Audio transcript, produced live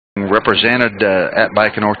Represented at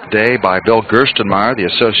Baikonur today by Bill Gerstenmaier, the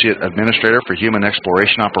Associate Administrator for Human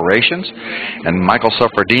Exploration Operations, and Michael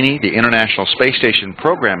Suffredini, the International Space Station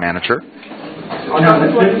Program Manager.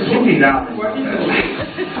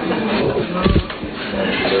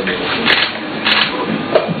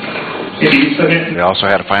 They also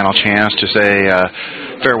had a final chance to say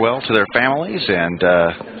farewell to their families and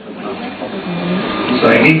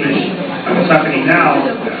so in English, what's happening now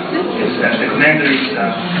is that the commander is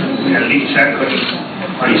in a lead check on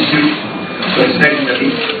his suit, so he's taking the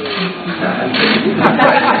lead.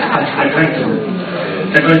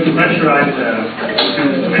 They're going to pressurize the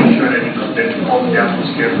suit to make sure that it holds the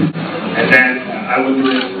atmosphere, and then I will do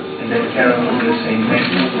it, and then Karen will do the same thing.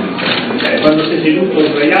 Quando sei seduto o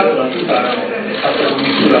sdraiato la tuta è fatta con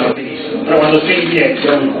misura va benissimo, però quando sei in piedi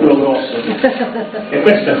hai un culo grosso e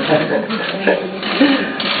questo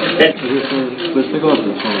è queste cose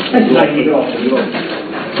sono i microfoni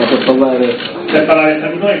ma per parlare tra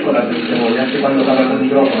di noi è cosa diciamo anche quando parla con il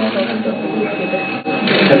microfono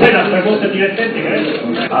e poi un'altra cosa divertente che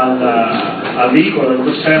al veicolo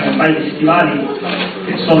indosseremo un paio di stivali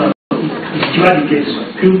che sono stivali che sono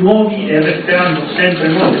più nuovi e resteranno sempre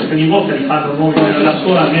nuovi, perché ogni volta li fanno nuovi nella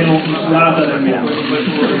sola meno misurata del mondo.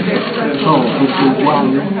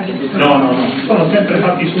 No, sono sempre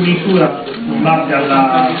fatti su misura in base al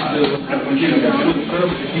concilio che abbiamo.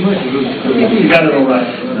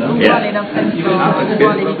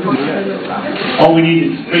 All we need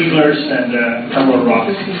is sprinklers and a couple of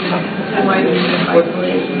rocks.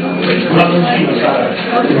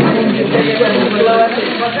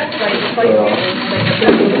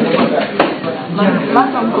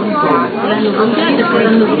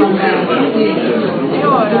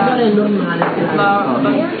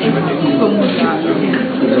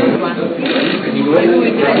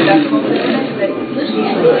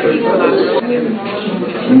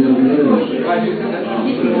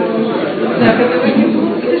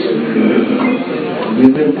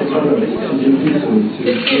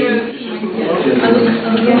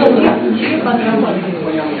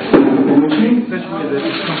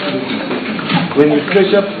 When you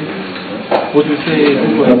finish up, what you say is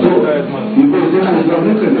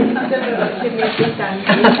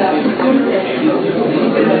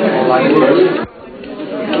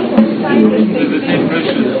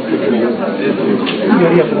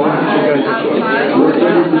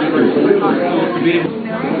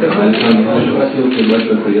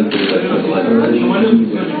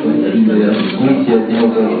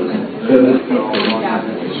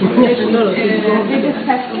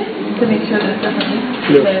to make sure that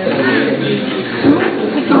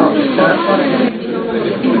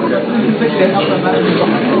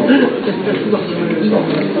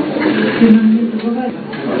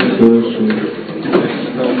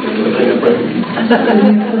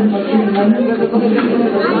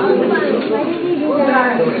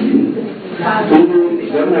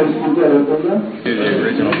the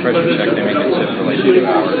original pressure check, they make it sit for like 2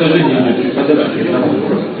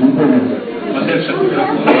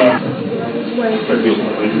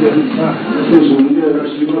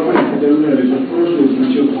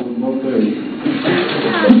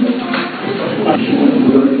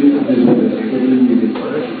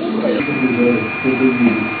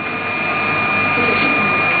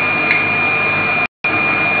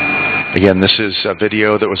 Again, this is a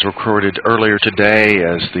video that was recorded earlier today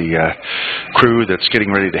as the crew that's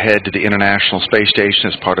getting ready to head to the International Space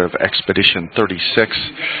Station as part of Expedition 36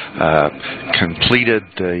 completed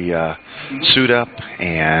the suit up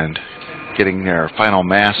and getting their final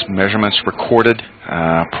mass measurements recorded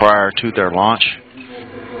prior to their launch.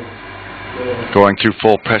 Going through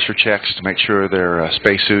full pressure checks to make sure their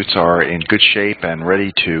spacesuits are in good shape and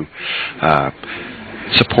ready to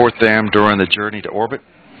support them during the journey to orbit.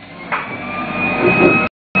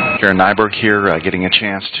 Karen Nyberg here getting a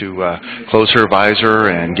chance to close her visor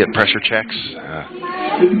and get pressure checks.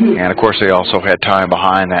 And of course they also had time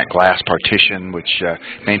behind that glass partition which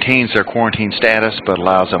maintains their quarantine status but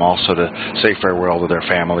allows them also to say farewell to their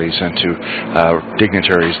families and to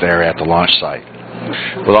dignitaries there at the launch site.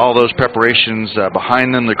 With all those preparations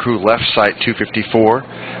behind them, the crew left Site 254.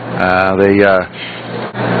 They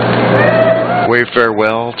wave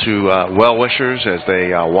farewell to well-wishers as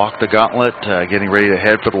they walk the gauntlet, getting ready to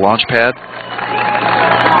head for the launch pad.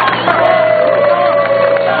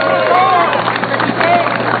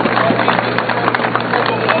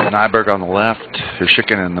 Nyberg on the left,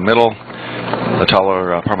 Hushikin in the middle, the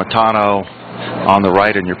taller Parmitano on the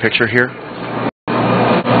right in your picture here.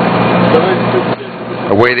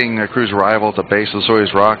 Awaiting the crew's arrival at the base of the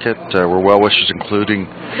Soyuz rocket were well wishers including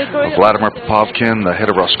Vladimir Popovkin, the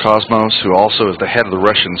head of Roscosmos, who also is the head of the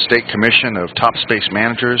Russian State Commission of Top Space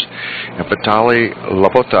Managers, and Vitaly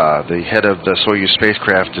Lapota, the head of the Soyuz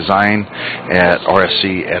spacecraft design at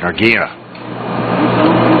RSC Energia.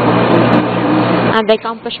 And the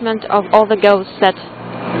accomplishment of all the goals set.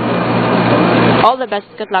 All the best.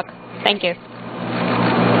 Good luck. Thank you.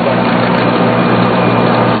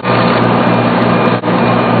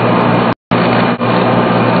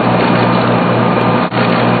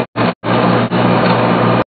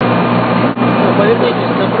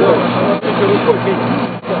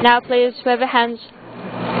 Now please wave your hands.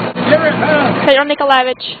 Fyodor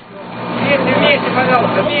Nikolaevich.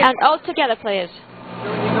 And all together please.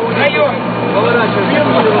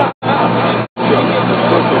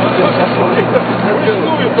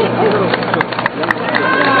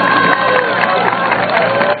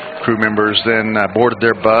 Crew members then boarded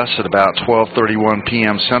their bus at about 12:31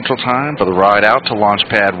 p.m. Central Time for the ride out to Launch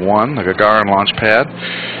Pad 1, the Gagarin launch pad.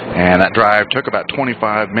 And that drive took about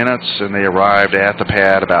 25 minutes, and they arrived at the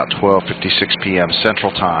pad about 12:56 p.m.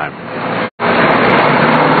 Central Time.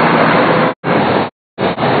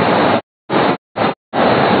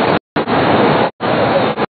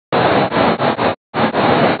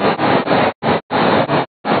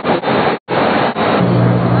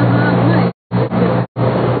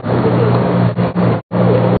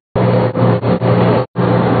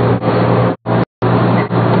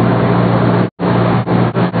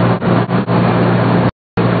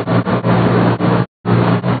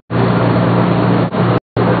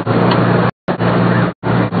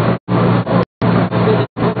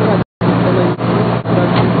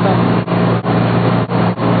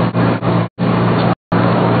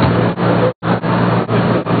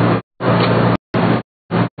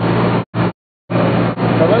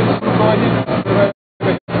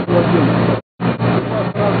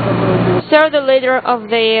 Sir, the leader of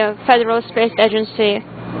the Federal Space Agency,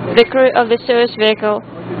 the crew of the Soyuz vehicle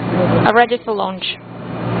are ready for launch.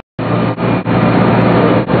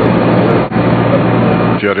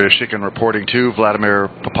 Fyodor Shikin reporting to Vladimir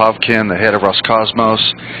Popovkin, the head of Roscosmos,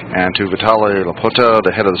 and to Vitaly Lapota,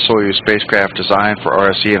 the head of the Soyuz spacecraft design for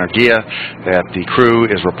RSC Energia, that the crew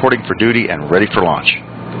is reporting for duty and ready for launch.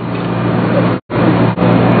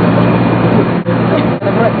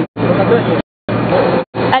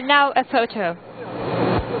 And now a photo.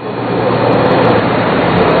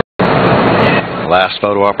 Last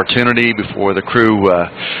photo opportunity before the crew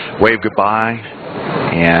wave goodbye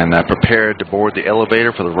and prepared to board the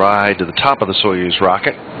elevator for the ride to the top of the Soyuz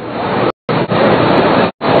rocket.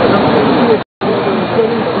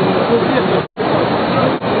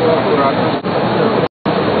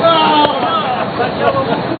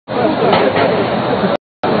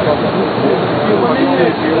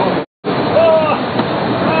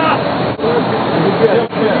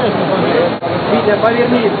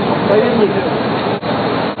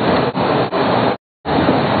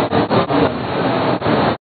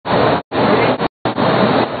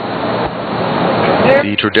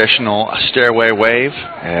 The traditional stairway wave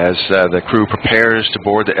as the crew prepares to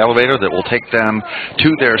board the elevator that will take them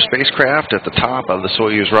to their spacecraft at the top of the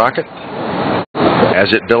Soyuz rocket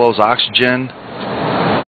as it billows oxygen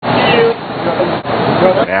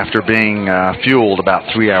after being fueled about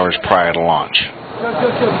 3 hours prior to launch.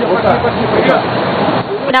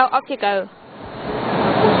 Now off you go.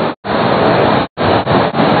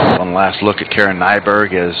 One last look at Karen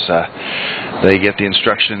Nyberg as they get the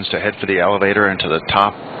instructions to head for the elevator and to the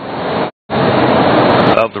top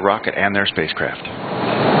of the rocket and their spacecraft.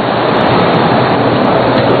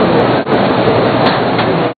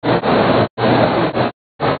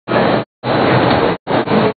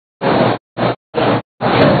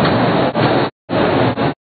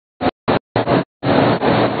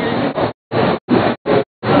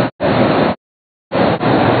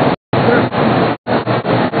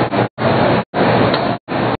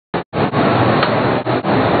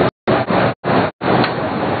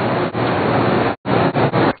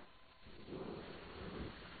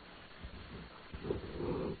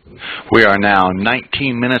 We are now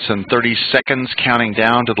 19 minutes and 30 seconds counting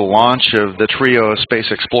down to the launch of the trio of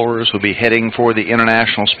space explorers who will be heading for the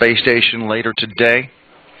International Space Station later today.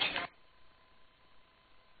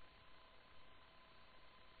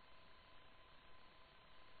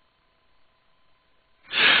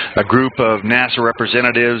 A group of NASA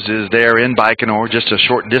representatives is there in Baikonur, just a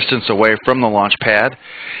short distance away from the launch pad.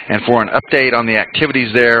 And for an update on the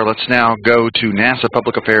activities there, let's now go to NASA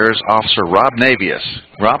Public Affairs Officer Rob Navius.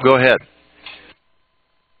 Rob, go ahead.